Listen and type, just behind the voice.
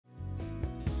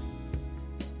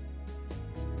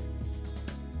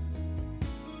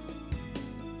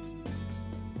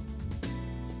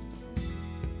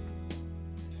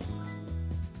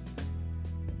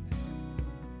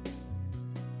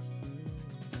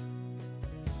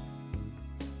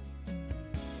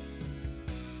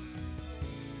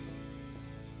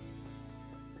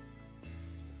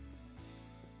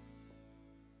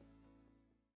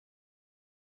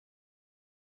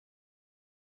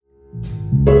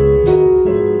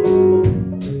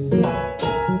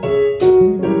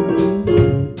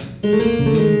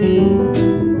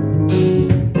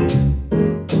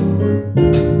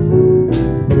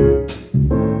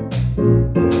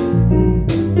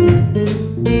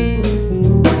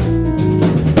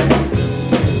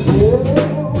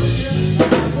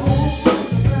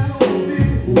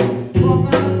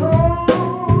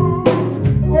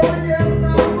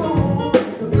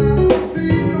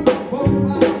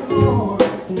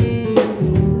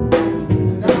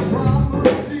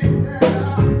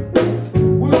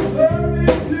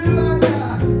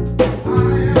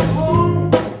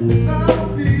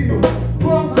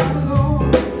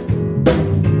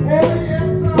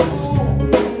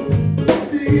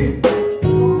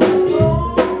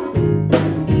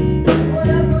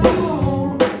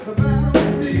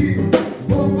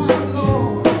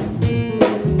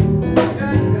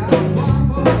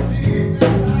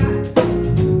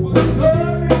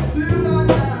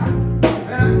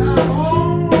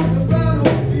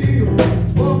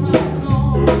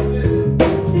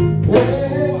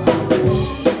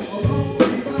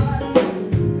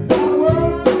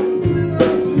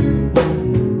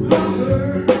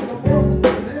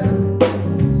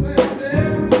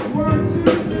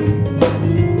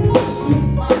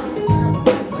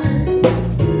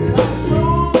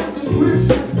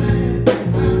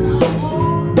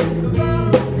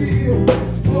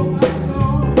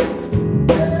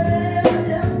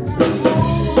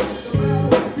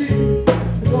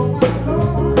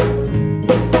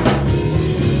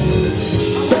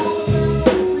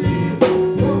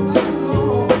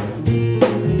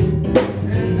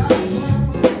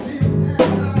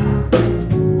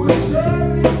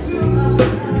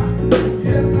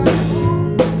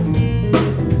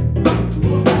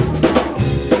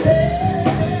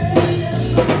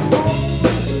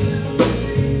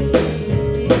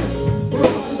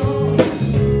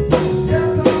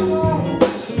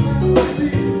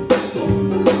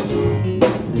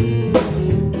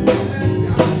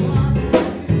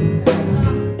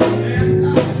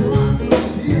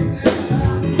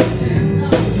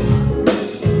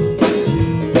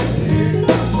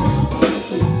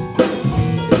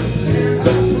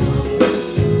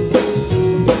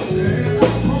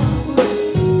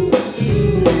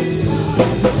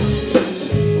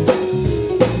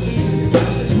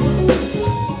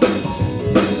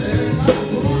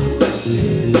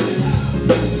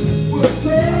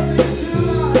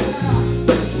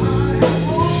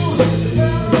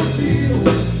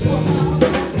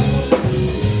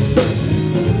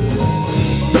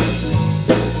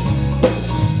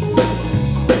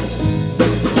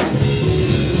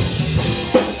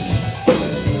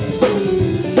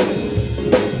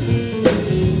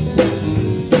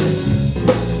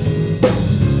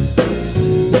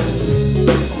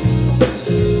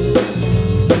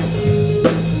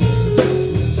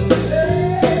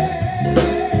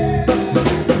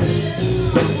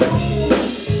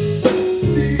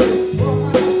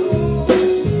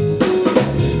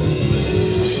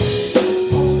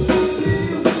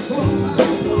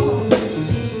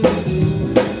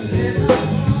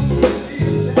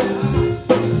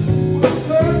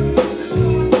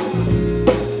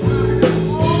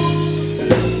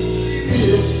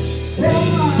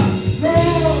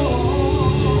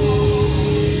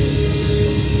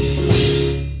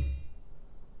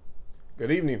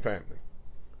Good evening, family.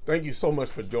 Thank you so much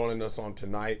for joining us on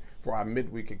tonight for our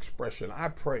midweek expression. I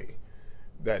pray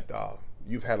that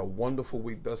you've had a wonderful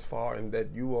week thus far and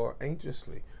that you are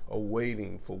anxiously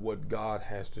awaiting for what God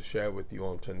has to share with you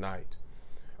on tonight.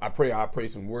 I pray our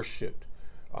praise and worship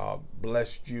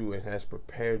blessed you and has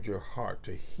prepared your heart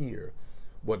to hear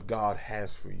what God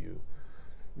has for you,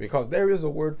 because there is a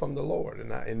word from the Lord.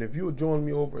 And if you would join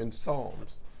me over in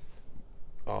Psalms,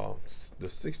 the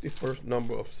 61st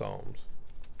number of Psalms,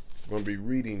 I'm going to be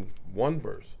reading one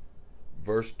verse,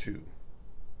 verse 2.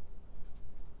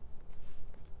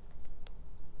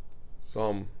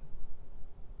 Psalm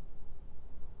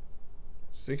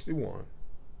 61,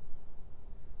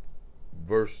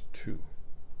 verse 2.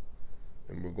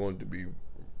 And we're going to be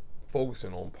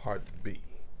focusing on part B.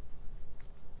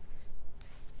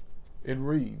 It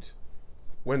reads,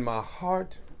 "When my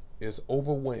heart is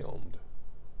overwhelmed,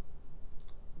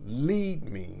 lead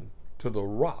me to the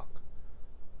rock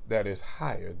that is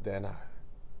higher than I."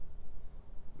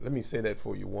 Let me say that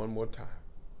for you one more time.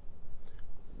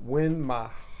 When my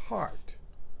heart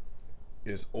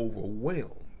is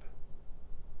overwhelmed,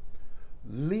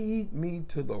 lead me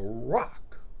to the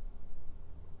rock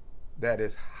that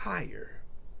is higher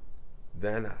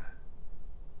than I.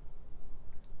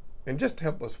 And just to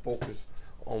help us focus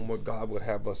on what God would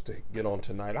have us to get on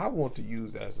tonight, I want to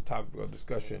use as a topic of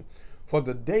discussion: for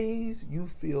the days you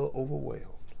feel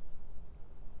overwhelmed,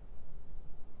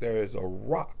 there is a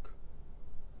rock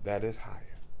that is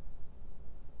higher.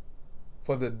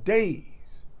 For the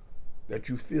days that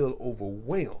you feel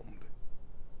overwhelmed,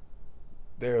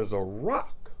 there's a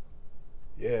rock,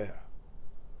 that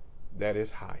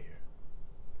is higher.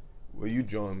 Will you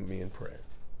join me in prayer?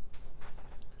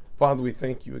 Father, we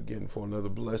thank you again for another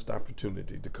blessed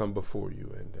opportunity to come before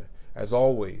you. And as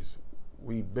always,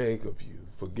 we beg of you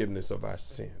forgiveness of our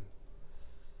sin.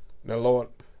 Now, Lord,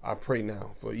 I pray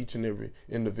now for each and every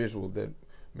individual that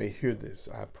may hear this.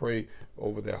 I pray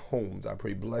over their homes. I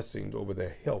pray blessings over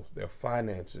their health, their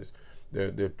finances,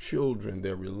 their children,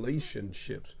 their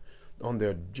relationships, on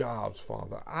their jobs,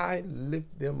 Father. I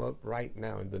lift them up right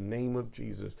now in the name of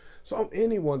Jesus. So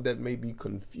anyone that may be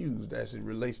confused as it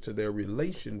relates to their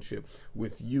relationship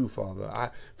with you,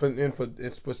 Father,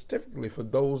 specifically for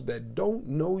those that don't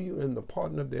know you in the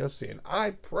pardon of their sin,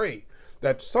 I pray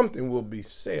that something will be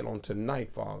said on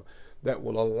tonight, Father, that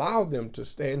will allow them to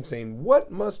stand saying,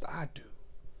 what must I do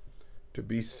to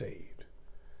be saved?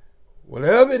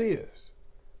 Whatever it is,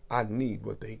 I need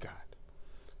what they got.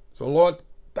 So, Lord,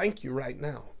 thank you right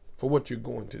now for what you're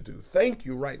going to do. Thank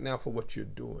you right now for what you're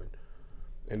doing.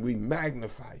 And we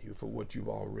magnify you for what you've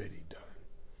already done.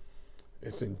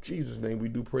 It's in Jesus' name we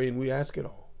do pray and we ask it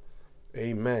all.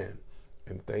 Amen.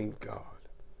 And thank God.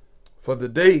 For the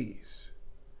days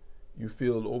you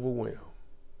feel overwhelmed,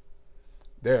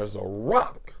 there's a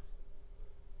rock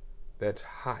that's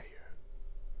higher.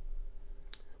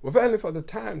 Well, family, for the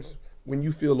times when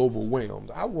you feel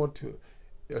overwhelmed, I want to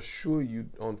assure you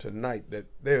on tonight that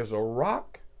there's a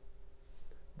rock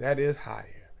that is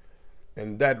higher.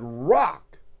 And that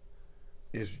rock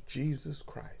is Jesus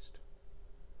Christ.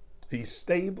 He's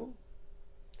stable.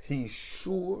 He's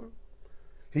sure.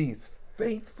 He's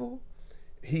faithful.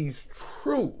 He's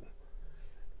true.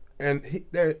 And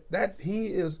he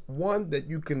is one that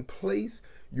you can place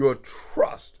your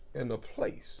trust in, a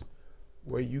place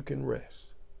where you can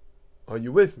rest. Are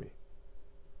you with me?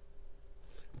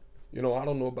 You know, I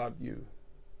don't know about you,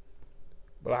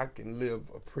 but I can live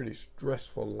a pretty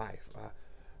stressful life.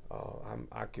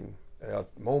 There are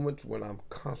moments when I'm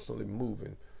constantly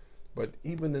moving, but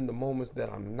even in the moments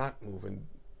that I'm not moving,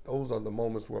 those are the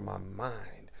moments where my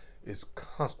mind is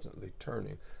constantly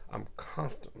turning. I'm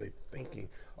constantly thinking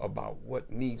about what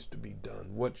needs to be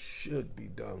done, what should be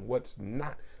done, what's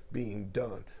not being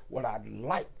done, what I'd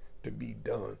like to be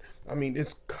done. I mean,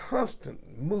 it's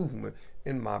constant movement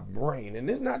in my brain. And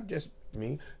it's not just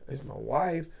me, it's my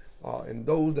wife and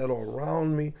those that are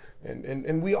around me.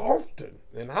 And we often,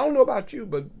 and I don't know about you,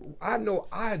 but I know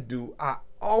I do, I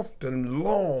often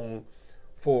long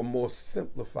for a more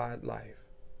simplified life.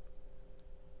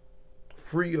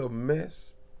 Free of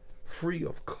mess, free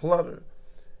of clutter,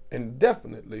 and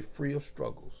definitely free of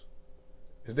struggles.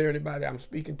 Is there anybody I'm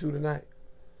speaking to tonight?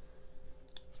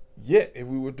 Yet, if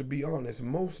we were to be honest,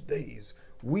 most days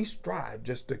we strive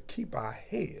just to keep our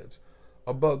heads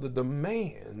above the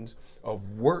demands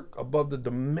of work, above the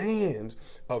demands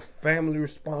of family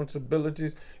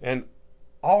responsibilities, and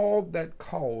all that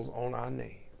calls on our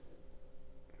name.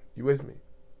 You with me?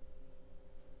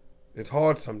 It's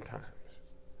hard sometimes.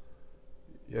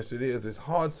 Yes, it is. It's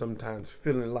hard sometimes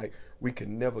feeling like we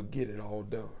can never get it all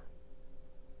done.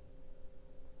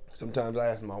 Sometimes I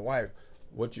ask my wife,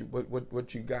 What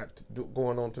you got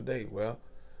going on today? Well,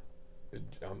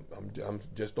 I'm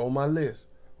just on my list,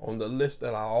 on the list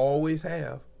that I always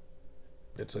have.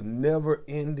 It's a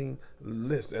never-ending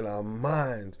list, and our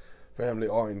minds, family,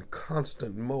 are in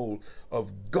constant mode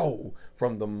of go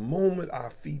from the moment our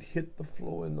feet hit the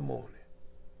floor in the morning.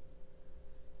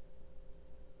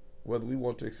 Whether we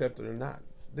want to accept it or not,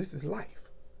 this is life.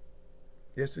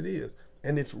 Yes, it is,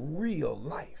 and it's real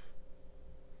life.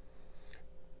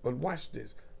 But watch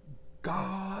this.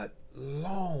 God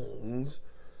longs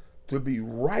to be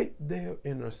right there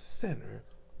in the center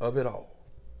of it all.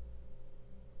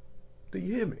 Do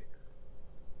you hear me?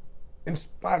 In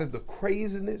spite of the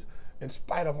craziness, in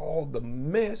spite of all the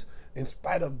mess, in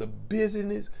spite of the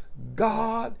busyness,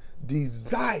 God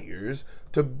desires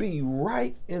to be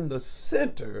right in the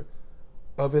center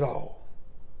of it all.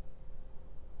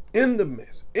 In the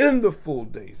mess, in the full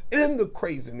days, in the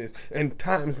craziness, and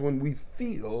times when we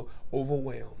feel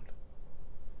overwhelmed.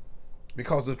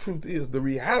 Because the truth is, the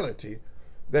reality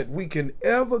that we can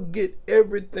ever get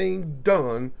everything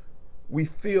done we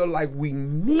feel like we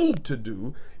need to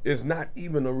do is not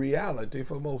even a reality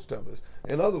for most of us.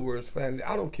 In other words, family,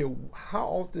 I don't care how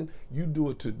often you do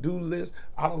a to-do list.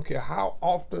 I don't care how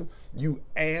often you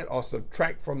add or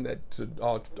subtract from that to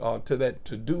that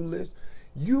to-do list.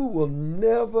 You will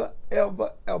never,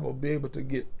 ever, ever be able to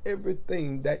get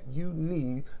everything that you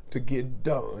need to get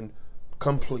done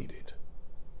completed.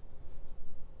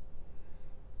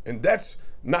 And that's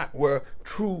not where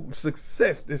true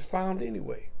success is found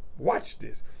anyway. Watch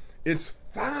this. It's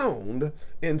found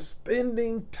in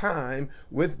spending time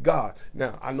with God.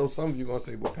 Now, I know some of you are going to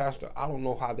say, well, Pastor, I don't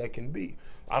know how that can be.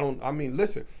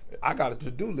 Listen, I got a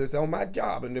to-do list on my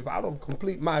job, and if I don't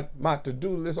complete my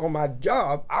to-do list on my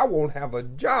job, I won't have a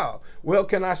job. Well,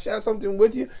 can I share something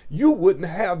with you? You wouldn't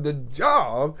have the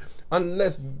job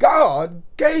unless God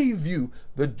gave you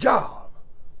the job.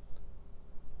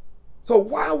 So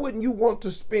why wouldn't you want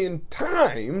to spend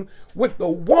time with the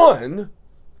one,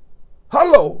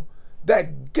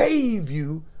 that gave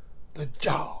you the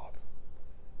job?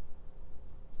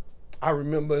 I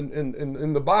remember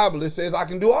in the Bible it says I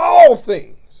can do all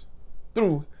things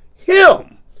through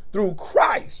him, through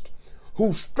Christ,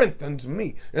 who strengthens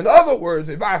me. In other words,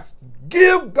 if I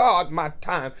give God my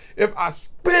time, if I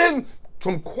spend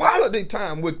some quality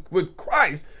time with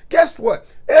Christ, guess what?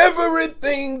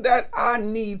 Everything that I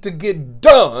need to get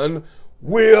done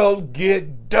will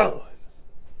get done.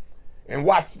 And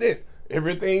watch this.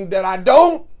 Everything that I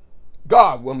don't,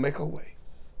 God will make a way.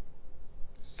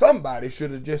 Somebody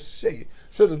should have just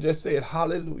said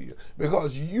hallelujah,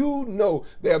 because you know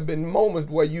there have been moments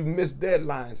where you missed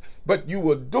deadlines, but you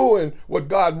were doing what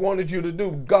God wanted you to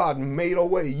do. God made a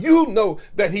way. You know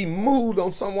that he moved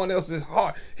on someone else's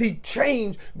heart. He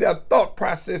changed their thought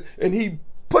process, and he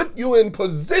put you in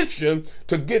position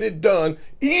to get it done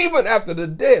even after the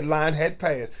deadline had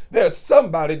passed. There's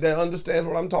somebody that understands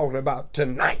what I'm talking about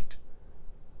tonight.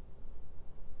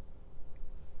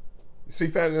 See,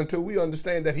 family, until we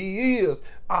understand that he is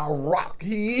our rock,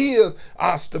 he is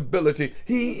our stability,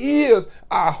 he is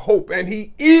our hope, and he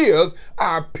is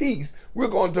our peace, we're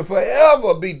going to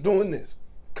forever be doing this,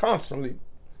 constantly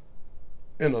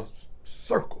in a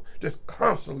circle, just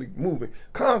constantly moving,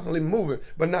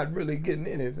 but not really getting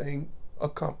anything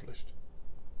accomplished.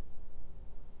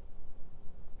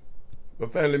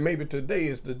 But family, maybe today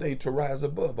is the day to rise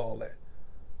above all that.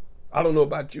 I don't know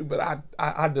about you, but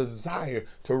I desire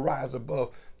to rise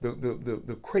above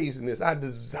the craziness. I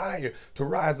desire to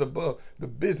rise above the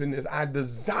busyness. I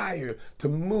desire to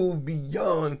move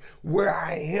beyond where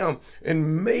I am.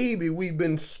 And maybe we've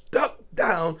been stuck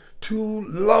down too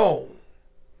long.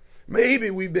 Maybe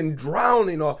we've been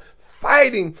drowning or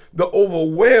fighting the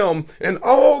overwhelm, and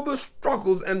all the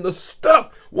struggles and the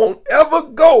stuff won't ever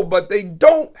go, but they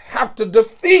don't have to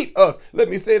defeat us. Let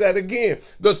me say that again.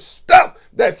 The stuff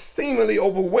that seemingly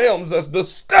overwhelms us, the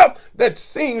stuff that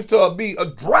seems to be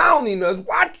drowning us,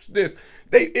 watch this.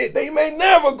 They may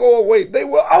never go away. They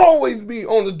will always be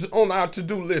on our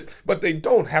to-do list, but they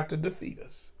don't have to defeat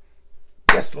us.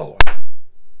 Yes, Lord.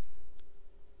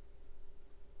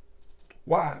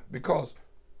 Why? Because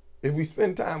if we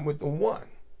spend time with the one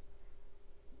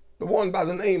by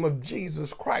the name of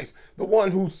Jesus Christ, the one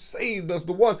who saved us,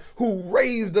 the one who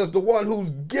raised us, the one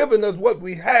who's given us what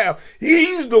we have,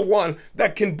 he's the one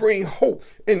that can bring hope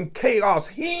in chaos.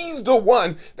 He's the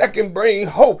one that can bring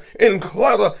hope in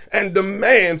clutter and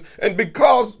demands. And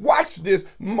because, watch this,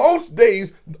 most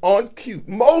days aren't cute.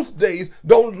 Most days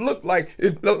don't look like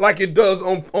it does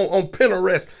on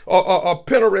Pinterest or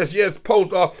Pinterest, yes,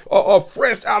 post or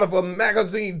fresh out of a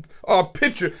magazine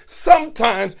picture.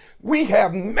 Sometimes we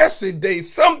have messed blessed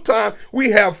days. Sometimes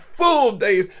we have full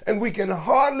days and we can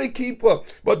hardly keep up.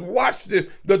 But watch this.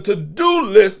 The to-do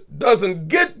list doesn't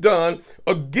get done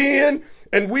again,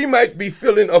 and we might be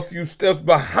feeling a few steps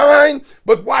behind.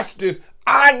 But watch this.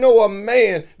 I know a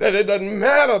man that it doesn't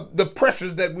matter the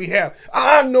pressures that we have.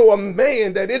 I know a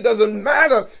man that it doesn't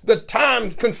matter the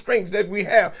time constraints that we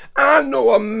have. I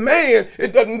know a man,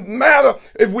 it doesn't matter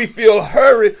if we feel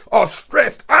hurried or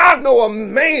stressed. I know a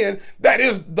man that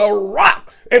is the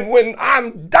rock. And when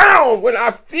I'm down, when I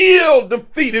feel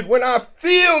defeated, when I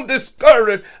feel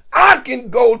discouraged, I can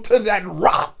go to that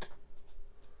rock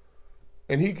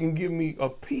and he can give me a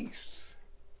peace.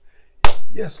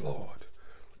 Yes, Lord.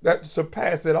 That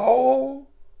surpasses all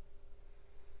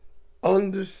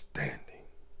understanding.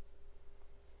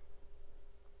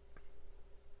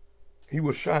 He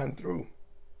will shine through.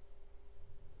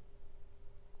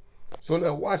 So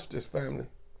now watch this, family.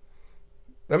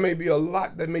 There may be a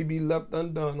lot that may be left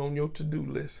undone on your to-do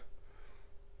list.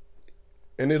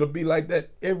 And it'll be like that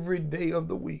every day of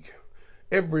the week,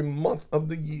 every month of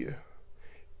the year,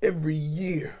 every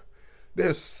year.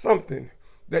 There's something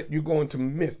that you're going to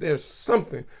miss. There's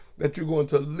something that you're going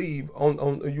to leave on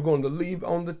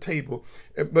the table.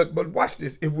 But watch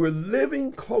this. If we're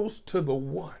living close to the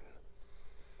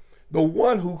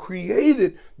one who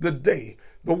created the day,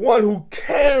 the one who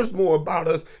cares more about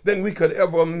us than we could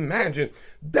ever imagine,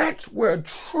 that's where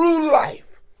true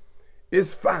life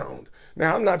is found.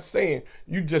 Now, I'm not saying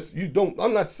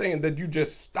I'm not saying that you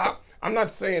just stop. I'm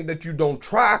not saying that you don't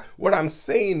try. What I'm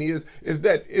saying is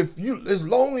that as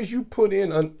long as you put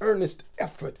in an earnest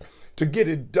effort to get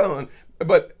it done,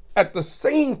 but at the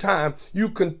same time, you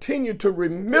continue to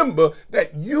remember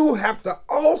that you have to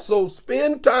also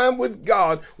spend time with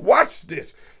God. Watch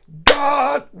this.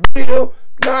 God will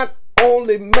not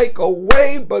only make a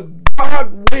way, but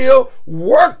God will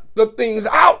work the things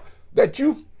out that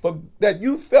you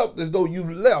felt as though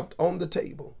you've left on the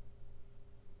table.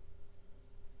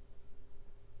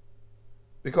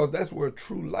 Because that's where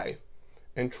true life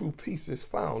and true peace is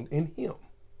found, in him.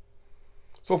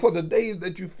 So for the days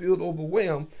that you feel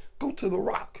overwhelmed, go to the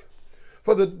rock.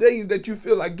 For the days that you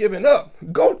feel like giving up,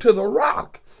 go to the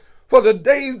rock. For the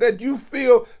days that you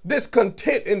feel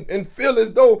discontent and feel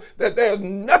as though that there's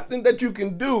nothing that you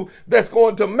can do that's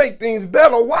going to make things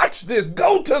better, watch this.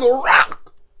 Go to the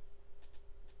rock.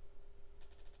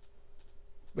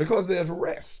 Because there's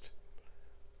rest.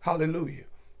 Hallelujah.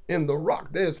 In the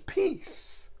rock, there's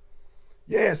peace.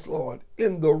 Yes, Lord,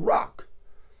 in the rock.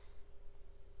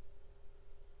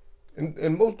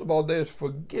 And most of all, there's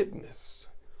forgiveness.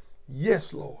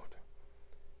 Yes, Lord,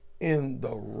 in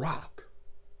the rock.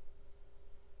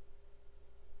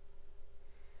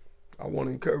 I want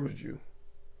to encourage you.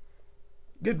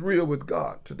 Get real with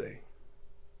God today.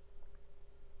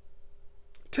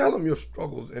 Tell him your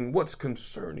struggles and what's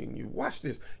concerning you. Watch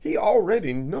this. He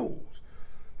already knows.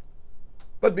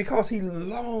 But because he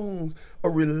longs a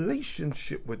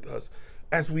relationship with us,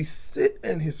 as we sit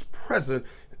in his presence,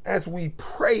 as we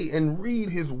pray and read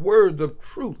his words of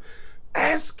truth,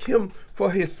 ask him for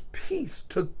his peace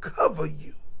to cover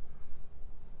you.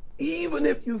 Even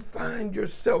if you find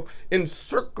yourself in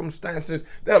circumstances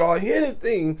that are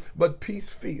anything but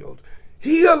peace-filled,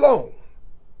 he alone,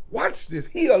 watch this,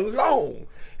 he alone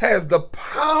has the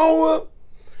power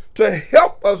to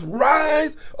help us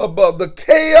rise above the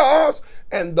chaos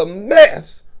and the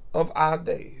mess of our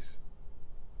days.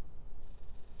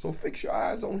 So fix your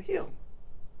eyes on him.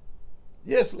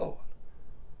 Yes, Lord.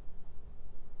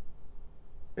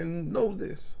 And know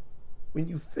this, when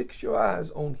you fix your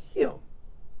eyes on him,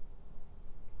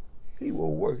 he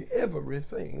will work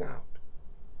everything out.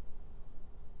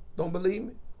 Don't believe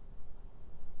me?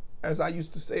 As I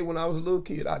used to say when I was a little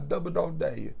kid, I doubled off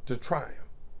dare you to try him.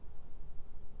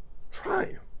 Try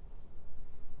him.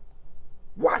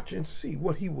 Watch and see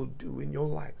what he will do in your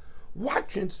life.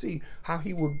 Watch and see how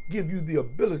he will give you the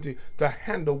ability to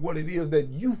handle what it is that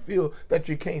you feel that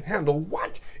you can't handle.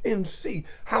 Watch and see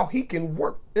how he can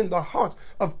work in the hearts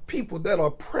of people that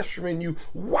are pressuring you.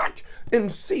 Watch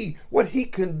and see what he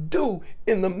can do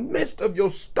in the midst of your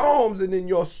storms and in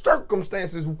your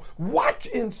circumstances. Watch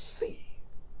and see.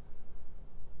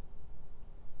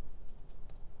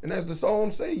 And as the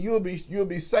song say, you'll be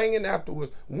singing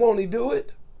afterwards. Won't he do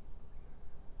it?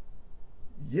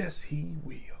 Yes, he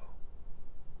will.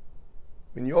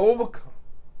 When you overcome,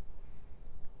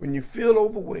 when you feel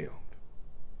overwhelmed,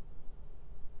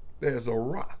 there's a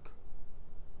rock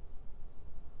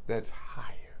that's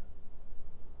higher.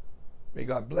 May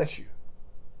God bless you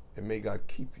and may God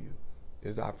keep you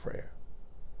is our prayer.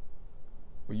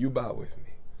 Will you bow with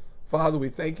me? Father, we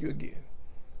thank you again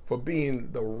for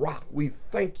being the rock. We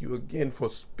thank you again for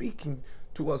speaking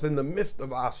to us in the midst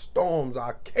of our storms,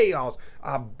 our chaos,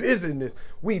 our busyness.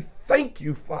 We thank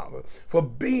you, Father, for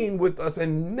being with us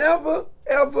and never,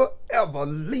 ever, ever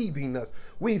leaving us.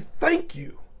 We thank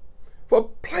you for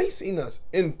placing us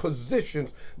in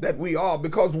positions that we are,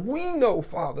 because we know,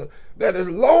 Father, that as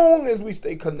long as we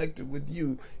stay connected with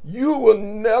you, you will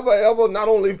never, ever not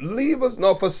only leave us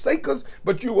nor forsake us,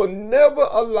 but you will never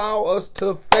allow us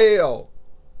to fail.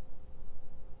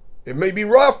 It may be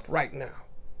rough right now.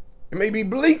 It may be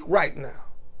bleak right now,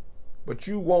 but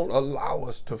you won't allow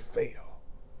us to fail.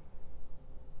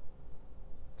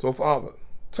 So, Father,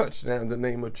 touch now in the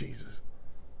name of Jesus.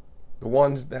 The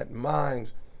ones that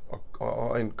minds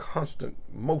are in constant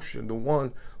motion, the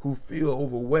one who feel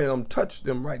overwhelmed, touch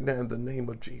them right now in the name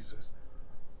of Jesus.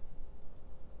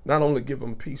 Not only give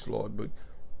them peace, Lord, but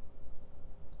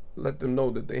let them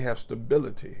know that they have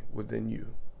stability within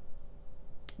you.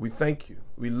 We thank you.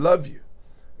 We love you.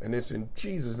 And it's in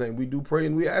Jesus' name we do pray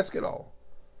and we ask it all.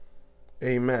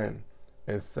 Amen.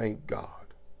 And thank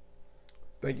God.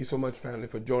 Thank you so much, family,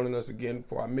 for joining us again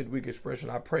for our midweek expression.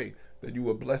 I pray that you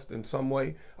were blessed in some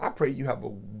way. I pray you have a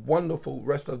wonderful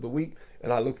rest of the week,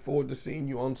 and I look forward to seeing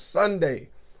you on Sunday.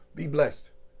 Be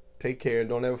blessed. Take care, and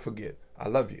don't ever forget, I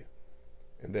love you,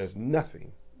 and there's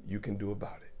nothing you can do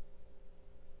about it.